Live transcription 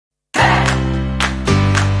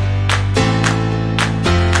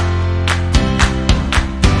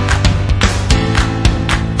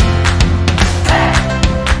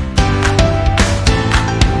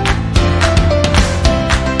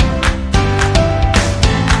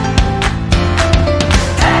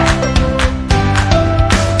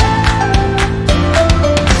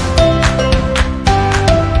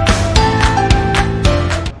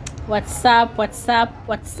What's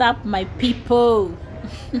up my people?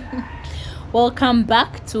 Welcome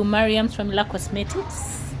back to Mariam's from La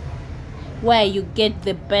Cosmetics, where you get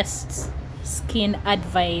the best skin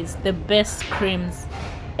advice, the best creams,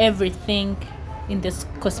 everything in this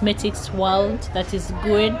cosmetics world that is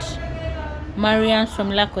good. Mariam's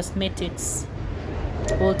from La Cosmetics.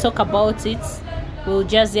 We'll talk about it, we'll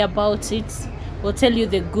jazzy about it, we'll tell you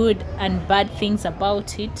the good and bad things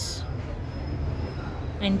about it.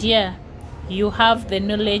 And yeah, you have the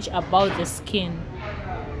knowledge about the skin.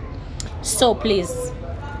 So please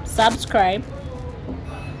subscribe,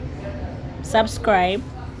 tell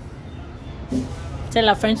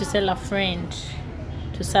a friend to tell a friend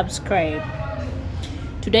to subscribe.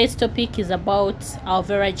 Today's topic is about Aloe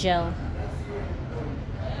Vera gel,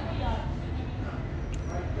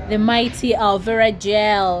 the mighty Aloe Vera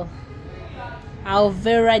gel.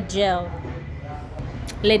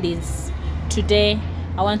 Ladies, today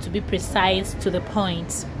I want to be precise, to the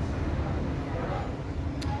point.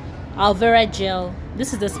 Aloe Vera gel,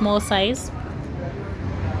 this is the small size.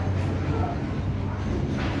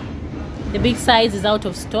 The big size is out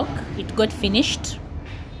of stock, it got finished,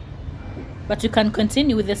 but you can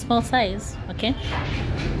continue with the small size. Okay,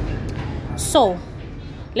 so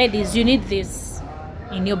ladies, you need this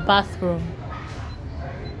in your bathroom.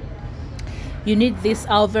 You need this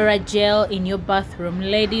Aloe Vera gel in your bathroom,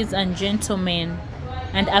 ladies and gentlemen,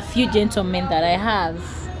 and a few gentlemen that I have.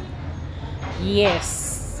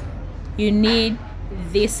 Yes, you need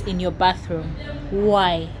this in your bathroom.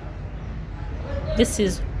 Why? This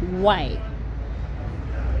is why.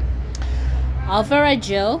 Aloe Vera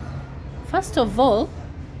gel, first of all,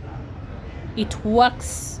 it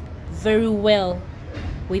works very well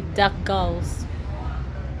with dark girls.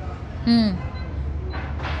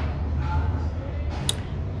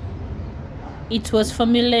 It was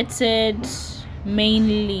formulated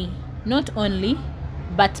mainly, not only,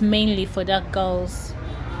 but mainly for dark girls.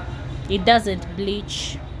 It doesn't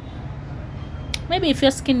bleach. Maybe if your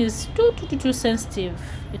skin is too sensitive,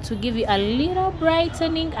 it will give you a little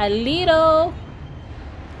brightening, a little,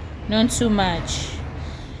 not too much.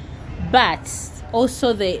 But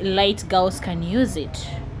also the light girls can use it.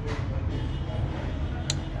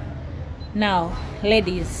 Now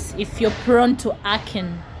ladies, if you're prone to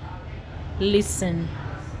acne, listen,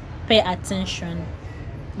 pay attention.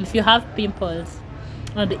 If you have pimples,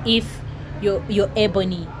 and if you're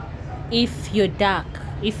ebony, if you're dark,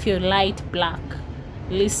 if you're light black,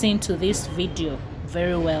 listen to this video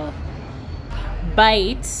very well. Buy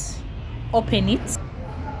it, open it,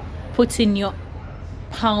 put in your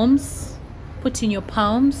palms,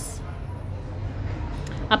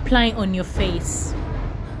 apply on your face,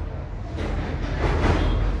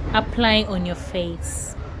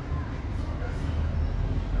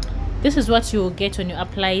 This is what you will get when you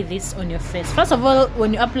apply this on your face. First of all,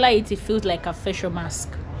 when you apply it, it feels like a facial mask.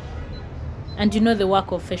 And you know the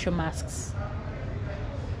work of facial masks.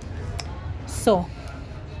 So,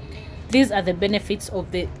 these are the benefits of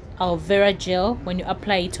the Aloe Vera gel when you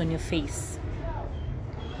apply it on your face.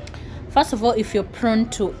 First of all, if you're prone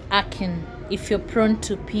to acne, if you're prone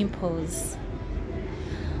to pimples,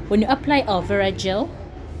 when you apply Aloe Vera gel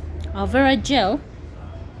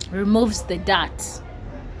removes the dirt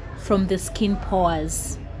from the skin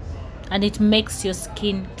pores, and it makes your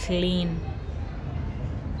skin clean.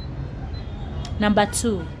 Number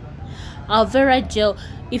 2, Aloe Vera gel,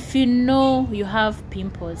 if you know you have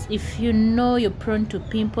pimples, if you know you're prone to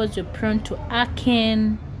pimples, you're prone to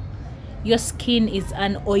acne, your skin is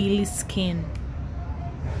an oily skin,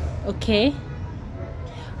 okay,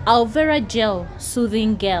 Aloe Vera gel,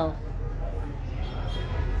 soothing gel,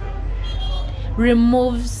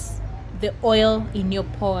 removes the oil in your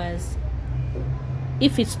pores.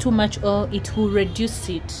 If it's too much oil, it will reduce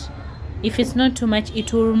it. If it's not too much,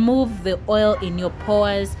 it will remove the oil in your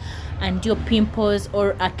pores, and your pimples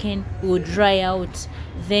or acne will dry out.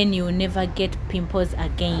 Then you will never get pimples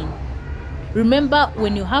again. Remember,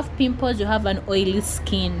 when you have pimples, you have an oily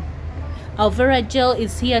skin. Aloe Vera gel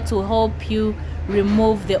is here to help you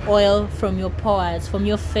remove the oil from your pores, from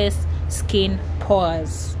your face skin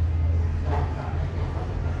pores.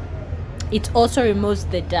 It also removes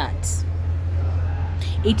the dirt.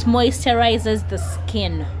 It moisturizes the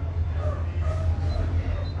skin.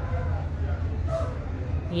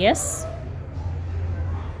 Yes,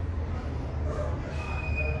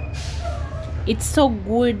 it's so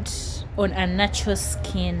good on a natural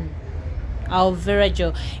skin. Aloe Vera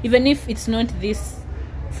gel, even if it's not this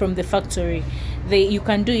from the factory, you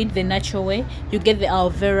can do it the natural way. You get the aloe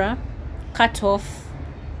vera, cut off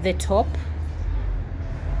the top,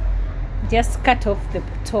 just cut off the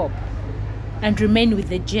top and remain with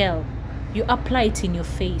the gel. you apply it in your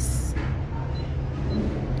face.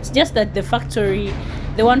 It's just that the factory,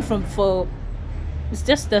 the one from for it's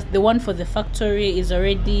just that the one for the factory is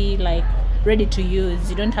already like ready to use.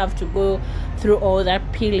 You don't have to go through all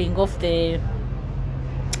that peeling of the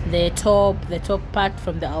top part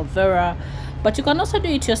from the aloe vera. But you can also do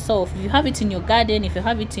it yourself. If you have it in your garden, if you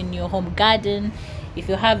have it in your home garden, if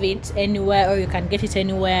you have it anywhere, or you can get it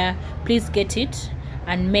anywhere, please get it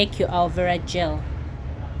and make your aloe vera gel.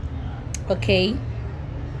 Okay,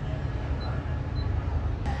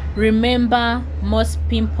 remember, most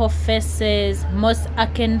pimple faces, most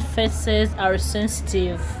acne faces are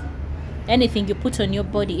sensitive. Anything you put on your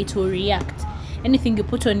body, it will react. Anything you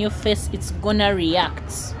put on your face, it's gonna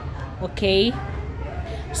react. Okay,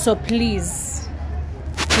 so please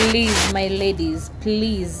my ladies,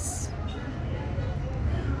 please,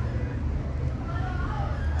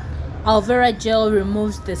 aloe vera gel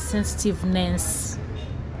removes the sensitiveness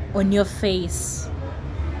on your face.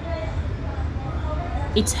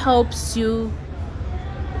 It helps you,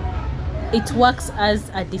 it works as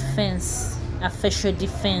a defense, a facial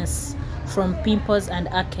defense from pimples and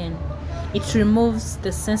acne. It removes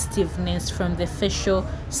the sensitiveness from the facial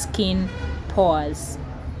skin pores.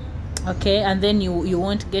 Okay, and then you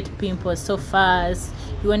won't get pimples so fast,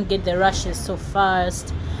 you won't get the rashes so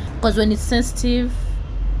fast, because when it's sensitive,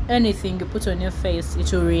 anything you put on your face,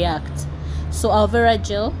 it will react. So aloe vera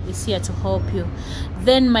gel is here to help you.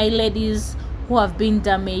 Then my ladies who have been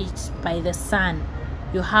damaged by the sun,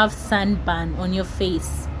 you have sunburn on your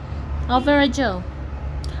face, aloe vera gel,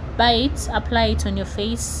 buy it, apply it on your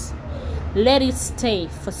face, let it stay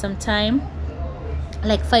for some time,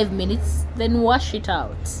 like 5 minutes, then wash it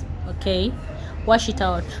out. Okay, wash it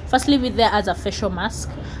out. First leave it there as a facial mask,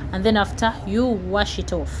 and then after, you wash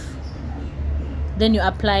it off. Then you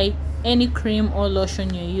apply any cream or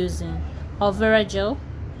lotion you're using. Aloe vera gel,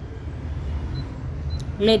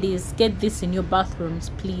 ladies, get this in your bathrooms,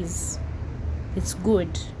 please. It's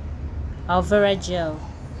good. Aloe vera gel,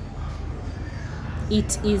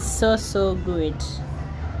 it is so good.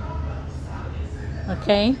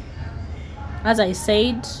 Okay, as I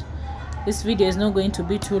said, this video is not going to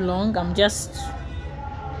be too long. I'm just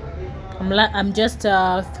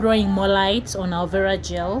throwing more light on aloe vera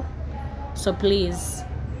gel. So please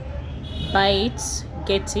buy it,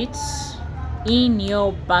 get it in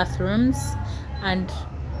your bathrooms, and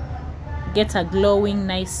get a glowing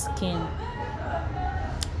nice skin,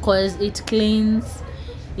 because it cleans,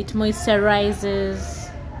 it moisturizes.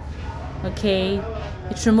 Okay,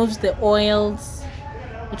 it removes the oils,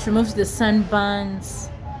 it removes the sunburns.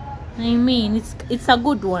 I mean, it's a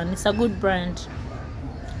good one, it's a good brand.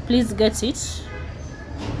 Please get it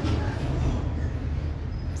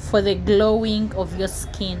for the glowing of your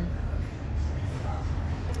skin.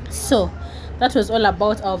 So that was all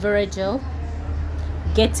about aloe vera gel.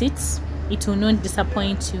 Get it, it will not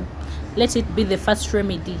disappoint you. Let it be the first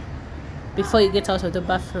remedy before you get out of the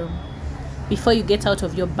bathroom, before you get out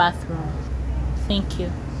of your bathroom. Thank you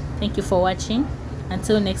for watching.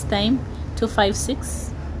 Until next time,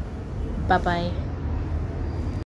 256. Bye bye.